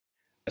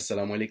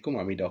আসসালামু আলাইকুম,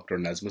 আমি ডক্টর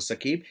নাজমুস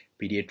সাকিব,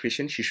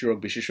 পিডিয়াট্রিশিয়ান, শিশুরোগ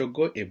বিশেষজ্ঞ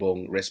এবং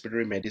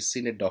রেসপিরেটরি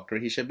মেডিসিনের ডক্টর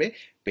হিসেবে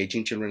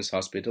Beijing children's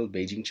hospital,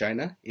 Beijing,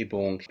 China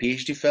এবং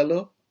PhD fellow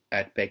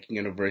at packing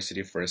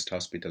university first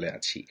হসপিটালে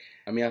আছি।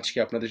 আমি আজকে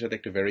আপনাদের সাথে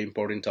একটা ভেরি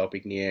ইম্পর্টেন্ট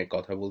টপিক নিয়ে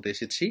কথা বলতে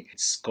এসেছি।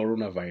 ইটস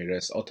করোনা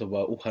ভাইরাস অথবা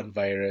উহান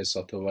ভাইরাস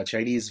অথবা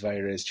চাইনিজ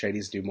ভাইরাস,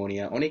 চাইনিজ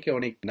নিউমোনিয়া, অনেকে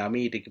অনেক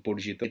নামেই এটাকে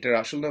পরিচিত। এটার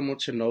আসল নাম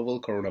হচ্ছে নোভেল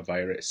করোনা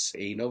ভাইরাস।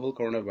 এই নোভেল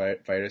করোনা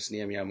ভাইরাস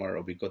নিয়ে আমি আমার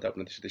অভিজ্ঞতা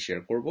আপনাদের সাথে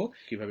শেয়ার করব,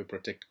 কিভাবে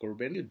প্রোটেক্ট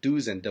করবেন,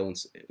 do's and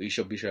don'ts,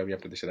 এইসব বিষয়ে আমি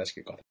আপনাদের সাথে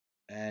আজকে কথা।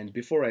 And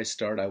before I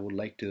start, I would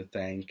like to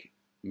thank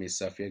Miss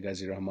Safia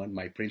Ghazi Rahman,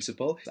 my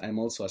principal. I'm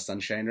also a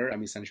Sunshiner.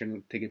 আমি Sunshine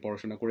থেকে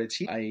পড়াশোনা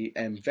করেছি. I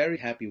am very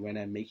happy when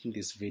I'm making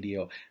this video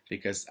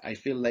because I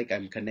feel like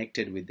I'm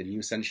connected with the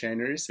new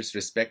Sunshiners,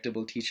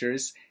 respectable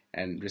teachers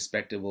and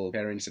respectable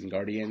parents and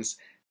guardians.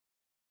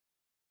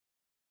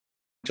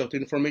 যত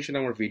information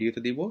আমার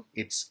ভিডিওতে দিব,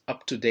 it's up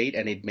to date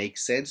and it make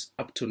sense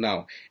up to now.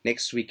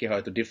 Next উইকে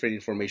হয়তো different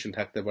information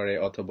থাকতে পারে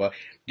অথবা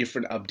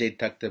different update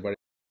থাকতে পারে।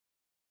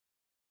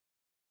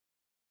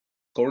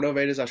 করোনা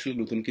ভাইরাস আসলে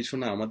নতুন কিছু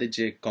না। আমাদের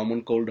যে কমন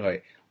কোল্ড হয়,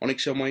 অনেক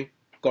সময়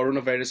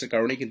করোনা ভাইরাসের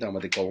কারণেই কিন্তু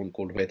আমাদের কমন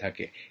কোল্ড হয়ে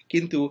থাকে।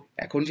 কিন্তু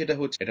এখন যেটা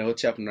হচ্ছে, এটা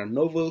হচ্ছে আপনার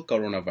নোভেল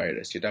করোনা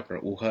ভাইরাস, যেটা আপনার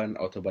উহান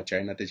অথবা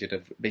চায়নাতে যেটা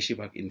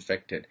বেশিরভাগ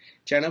ইনফেক্টেড।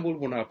 চায়না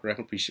বলবো না, আপনার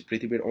এখন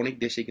পৃথিবীর অনেক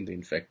দেশেই কিন্তু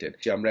ইনফেক্টেড,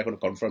 যে আমরা এখন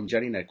কনফার্ম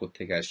জানি না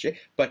কোত্থেকে আসছে,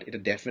 বাট এটা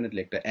ডেফিনেটলি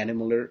একটা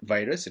অ্যানিমালের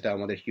ভাইরাস। এটা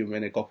আমাদের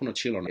হিউম্যানে কখনো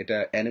ছিল না। এটা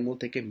অ্যানিমাল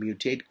থেকে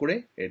মিউটেট করে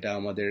এটা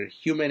আমাদের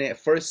হিউম্যানে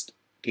ফার্স্ট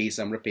কেস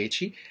আমরা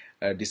পেয়েছি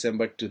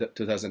ডিসেম্বর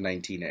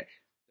 2019-এ।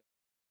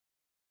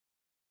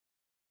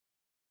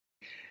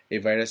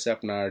 এই ভাইরাসে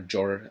আপনার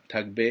জ্বর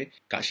থাকবে,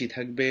 কাশি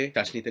থাকবে,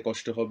 শ্বাস নিতে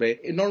কষ্ট হবে।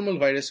 নর্মাল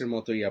ভাইরাসের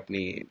মতোই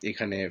আপনি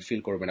এখানে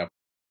ফিল করবেন।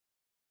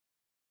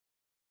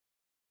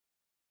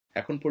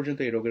 এখন পর্যন্ত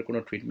এই রোগের কোনো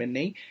ট্রিটমেন্ট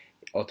নেই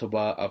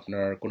অথবা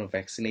আপনার কোনো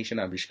ভ্যাকসিনেশন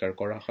আবিষ্কার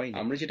করা হয়নি।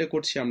 আমরা যেটা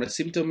করছি, আমরা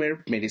সিমটমের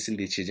মেডিসিন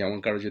দিচ্ছি। যেমন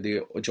কারো যদি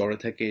জ্বর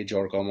থাকে,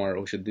 জ্বর কমার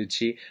ওষুধ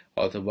দিচ্ছি,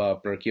 অথবা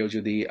আপনার কেউ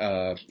যদি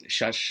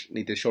শ্বাস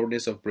নিতে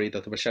শর্টনেস অফ ব্রেথ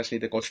অথবা শ্বাস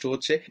নিতে কষ্ট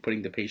হচ্ছে, putting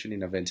the patient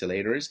in a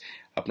ভেন্টিলেটরস।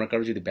 আপনার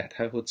কারো যদি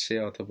ব্যথা হচ্ছে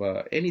অথবা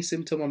এনি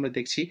সিমটম আমরা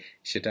দেখছি,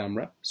 সেটা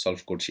আমরা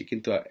সলভ করছি।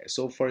 কিন্তু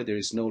so far there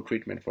is no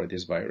treatment for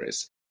this virus.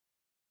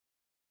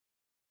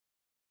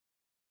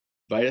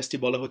 ভাইরাসটি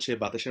বলা হচ্ছে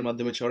বাতাসের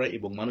মাধ্যমে ছড়ায়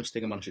এবং মানুষ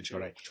থেকে মানুষে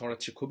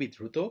ছড়াচ্ছে খুবই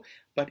দ্রুত,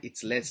 বাট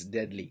ইটস লেস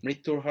ডেডলি।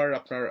 মৃত্যুর হার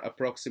আপনার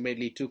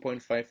অ্যাপ্রক্সিমেটলি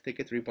 2.5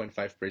 থেকে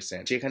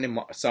 3.5%, যেখানে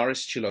সার্স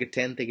ছিল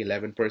 10 থেকে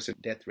 11%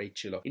 ডেথ রেট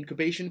ছিল।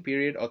 ইনকিউবেশন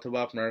পিরিয়ড অথবা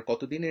আপনার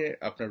কতদিনে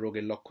আপনার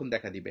রোগের লক্ষণ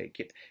দেখা দিবে,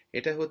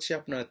 এটা হচ্ছে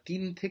আপনার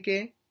 3 থেকে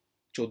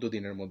 14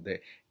 দিনের মধ্যে।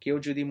 কেউ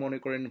যদি মনে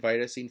করেন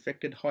ভাইরাস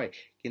ইনফেক্টেড হয়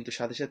কিন্তু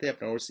সাথে সাথে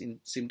আপনার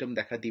সিমটম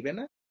দেখা দিবে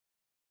না,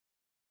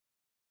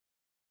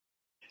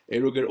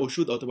 এই রোগের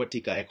ওষুধ অথবা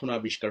টিকা এখনো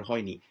আবিষ্কার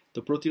হয়নি, তো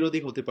প্রতিরোধী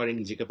হতে পারে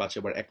নিজেকে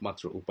বাঁচাবার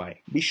একমাত্র উপায়।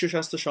 বিশ্ব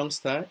স্বাস্থ্য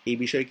সংস্থা এই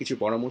বিষয়ে কিছু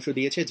পরামর্শ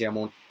দিয়েছে,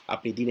 যেমন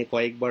আপনি দিনে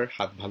কয়েকবার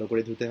হাত ভালো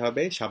করে ধুতে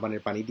হবে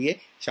সাবানের পানি দিয়ে।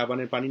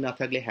 সাবানের পানি না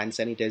থাকলে হ্যান্ড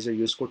স্যানিটাইজার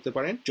ইউজ করতে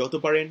পারেন। যত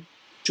পারেন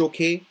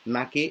চোখে,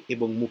 নাকে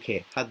এবং মুখে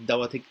হাত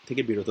দেওয়া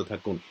থেকে বিরত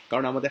থাকুন,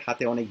 কারণ আমাদের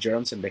হাতে অনেক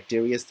জার্মস এন্ড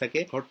ব্যাকটেরিয়াস থাকে।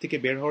 ঘর থেকে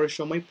বের হওয়ার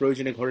সময়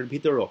প্রয়োজনে ঘরের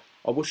ভিতরও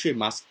অবশ্যই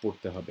মাস্ক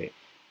পরতে হবে।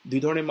 দুই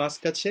ধরনের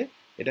মাস্ক আছে,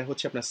 এটা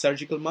হচ্ছে আপনার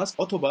সার্জিক্যাল মাস্ক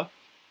অথবা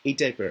এই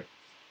টাইপের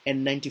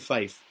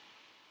N95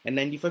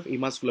 N95 এই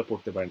মাস্কগুলো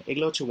পরতে পারেন।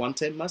 এগুলো হচ্ছে ওয়ান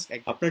টাইম মাস্ক।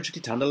 আপনার যদি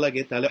ঠান্ডা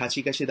লাগে তাহলে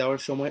হাঁচি কাশি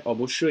দেওয়ার সময়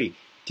অবশ্যই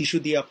টিস্যু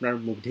দিয়ে আপনার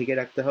মুখ ঢেকে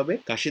রাখতে হবে।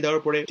 কাশি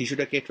দেওয়ার পরে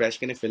টিস্যুটাকে ট্র্যাশ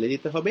ক্যানে ফেলে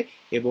দিতে হবে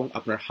এবং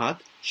আপনার হাত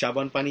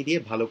সাবান পানি দিয়ে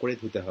ভালো করে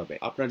ধুতে হবে।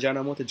 আপনার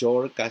জানার মতে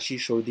জ্বর, কাশি,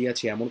 সর্দি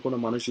আছে এমন কোনো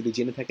মানুষ যদি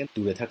জেনে থাকেন,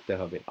 দূরে থাকতে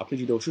হবে। আপনি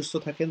যদি অসুস্থ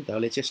থাকেন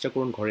তাহলে চেষ্টা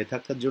করুন ঘরে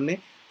থাকার জন্য,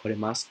 ঘরে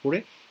মাস্ক পরে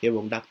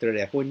এবং ডাক্তারের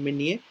অ্যাপয়েন্টমেন্ট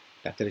নিয়ে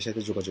ডাক্তারের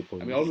সাথে যোগাযোগ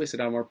করুন। আমি অলওয়েজ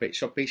এটা আমার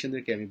সব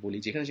পেশেন্টদেরকে আমি বলি,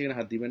 যেখানে সেখানে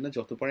হাত দিবেন না,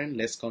 যত পারেন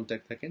লেস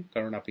কন্ট্যাক্ট থাকেন,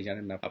 কারণ আপনি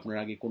জানেন না আপনার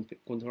আগে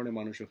কোন ধরনের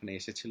মানুষ ওখানে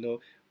এসেছিল,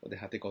 ওদের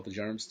হাতে কত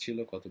জার্মস ছিল,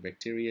 কত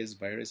ব্যাকটেরিয়াস,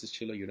 ভাইরাসেস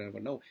ছিল, ইউ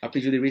নেভার নো। আপনি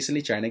যদি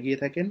রিসেন্টলি চায়না গিয়ে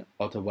থাকেন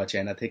অথবা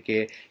চায়না থেকে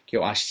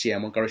কেউ আসছে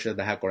এমন কারোর সাথে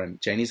দেখা করেন,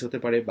 চাইনিজ হতে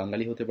পারে,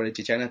 বাঙালি হতে পারে,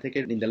 যে চায়না থেকে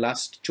ইন দ্য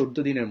লাস্ট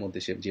 14 দিনের মধ্যে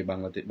সে যে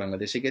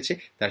বাংলাদেশে গেছে,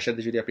 তার সাথে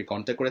যদি আপনি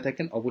কন্ট্যাক্ট করে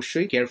থাকেন,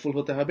 অবশ্যই কেয়ারফুল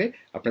হতে হবে।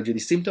 আপনার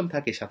যদি সিমটম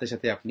থাকে, সাথে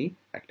সাথে আপনি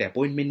একটা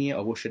অ্যাপয়েন্টমেন্ট নিয়ে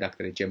অবশ্যই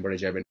ডাক্তারের চেম্বারে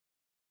যাবেন।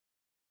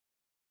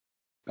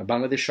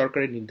 বাংলাদেশ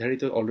সরকারের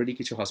নির্ধারিত অলরেডি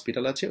কিছু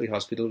হসপিটাল আছে, ওই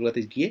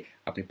হসপিটালগুলোতে গিয়ে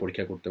আপনি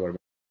পরীক্ষা করতে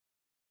পারবেন।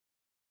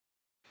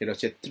 এটা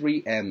হচ্ছে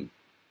 3M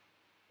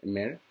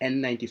এর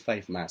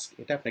N95 মাস্ক,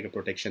 এটা আপনাকে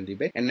প্রোটেকশন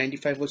দিবে।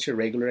 N95 হচ্ছে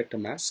রেগুলার একটা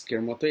মাস্ক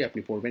এর মতোই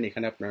আপনি পরবেন।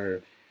 এখানে আপনার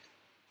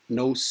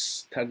নোজ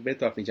থাকবে,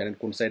 তো আপনি জানেন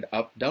কোন সাইড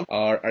আপ ডাউন।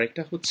 আর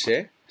আরেকটা হচ্ছে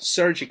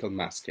সার্জিক্যাল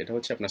মাস্ক, এটা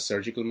হচ্ছে আপনার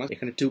সার্জিক্যাল মাস্ক।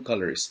 এখানে 2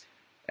 কালার্স,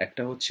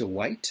 একটা হচ্ছে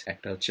হোয়াইট,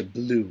 একটা হচ্ছে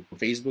ব্লু।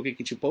 ফেসবুকে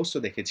কিছু পোস্টও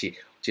দেখেছি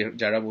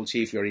যারা বলছে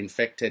if your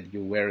infected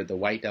you wire the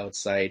white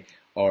outside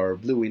or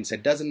blue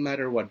inside, doesn't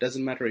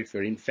matter if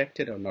your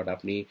infected or not.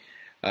 আপনি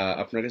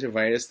আপনার কাছে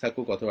ভাইরাস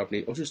থাকুক অথবা আপনি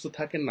অসুস্থ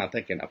থাকেন না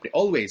থাকেন, আপনি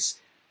অলওয়েজ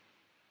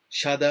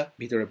সাদা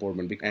ভিতরে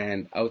পরবেন।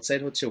 অ্যান্ড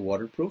আউটসাইড হচ্ছে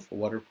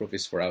waterproof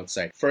is for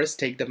outside. First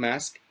take the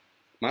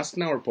mask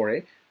নেওয়ার পরে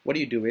what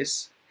you do is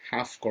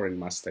half করেন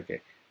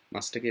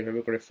মাস্কটাকে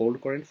এভাবে করে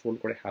ফোল্ড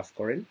করে হাফ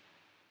করেন।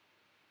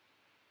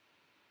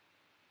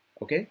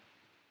 ওকে,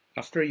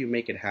 after you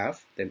make it half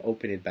then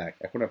open it back.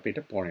 এখন আপনি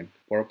এটা পরেন,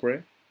 পরার পরে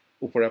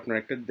উপরে আপনার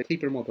একটা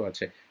ক্লিপের মতো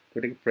আছে, তো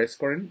এটাকে প্রেস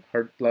করেন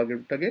hard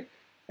প্লাগটাকে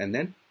and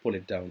then pool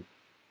it down.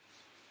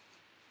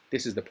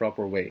 This is the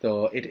proper way. তো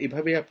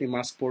এভাবে আপনি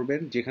মাস্ক পরবেন,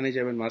 যেখানে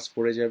যাবেন মাস্ক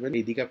পরে যাবেন।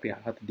 এইদিকে আপনি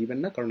হাত দিবেন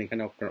না, কারণ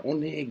এখানে আপনার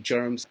অনেক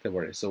জার্মস থাকতে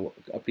পারে। সো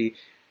আপনি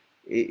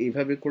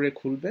এইভাবে করে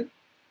খুলবেন,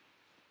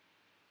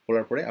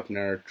 খোলার পরে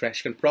আপনার ট্র্যাশ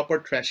ক্যান, প্রপার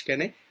ট্র্যাশ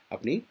ক্যানে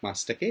আপনি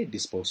মাস্কটাকে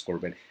ডিসপোজ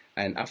করবেন।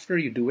 And after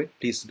you do it,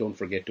 please don't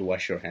forget to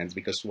wash your hands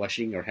because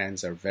washing your hands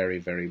are very,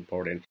 very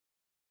important.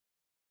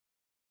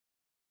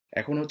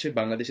 এখন হচ্ছে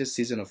বাংলাদেশের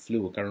সিজন অফ ফ্লু,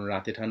 কারণ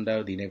রাতে ঠান্ডা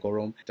দিনে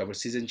গরম, তারপর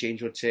সিজন চেঞ্জ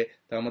হচ্ছে।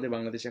 তো আমাদের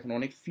বাংলাদেশে এখন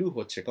অনেক ফ্লু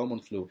হচ্ছে, কমন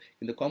ফ্লু।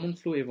 কিন্তু কমন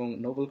ফ্লু এবং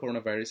নোভেল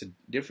করোনা ভাইরাসের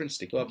ডিফারেন্স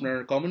কি? তো আপনার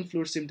কমন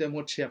ফ্লুর সিমটম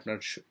হচ্ছে আপনার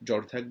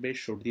জ্বর থাকবে,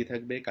 সর্দি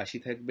থাকবে, কাশি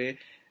থাকবে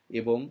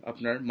এবং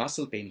আপনার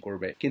মাসল পেইন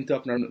করবে। কিন্তু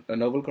আপনার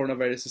নোভেল করোনা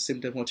ভাইরাসের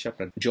সিমটম হচ্ছে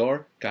আপনার জ্বর,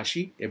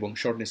 কাশি এবং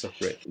shortness of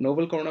breadth.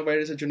 Novel corona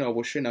ভাইরাসের জন্য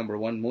অবশ্যই নাম্বার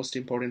ওয়ান মোস্ট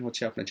ইম্পর্টেন্ট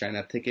হচ্ছে আপনার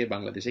চায়না থেকে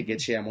বাংলাদেশে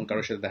গেছে এমন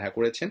কারোর সাথে দেখা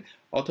করেছেন,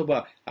 অথবা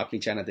আপনি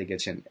চায়নাতে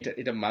গেছেন,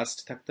 এটা মাস্ট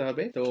থাকতে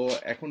হবে। তো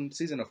এখন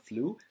সিজন অফ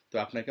ফ্লু, তো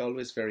আপনাকে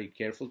অলওয়েজ ভেরি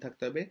কেয়ারফুল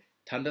থাকতে হবে।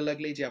 ঠান্ডা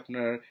লাগলেই যে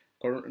আপনার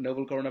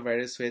নোভেল করোনা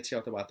ভাইরাস হয়েছে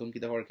অথবা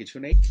আতঙ্কিত হওয়ার কিছু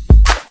নেই।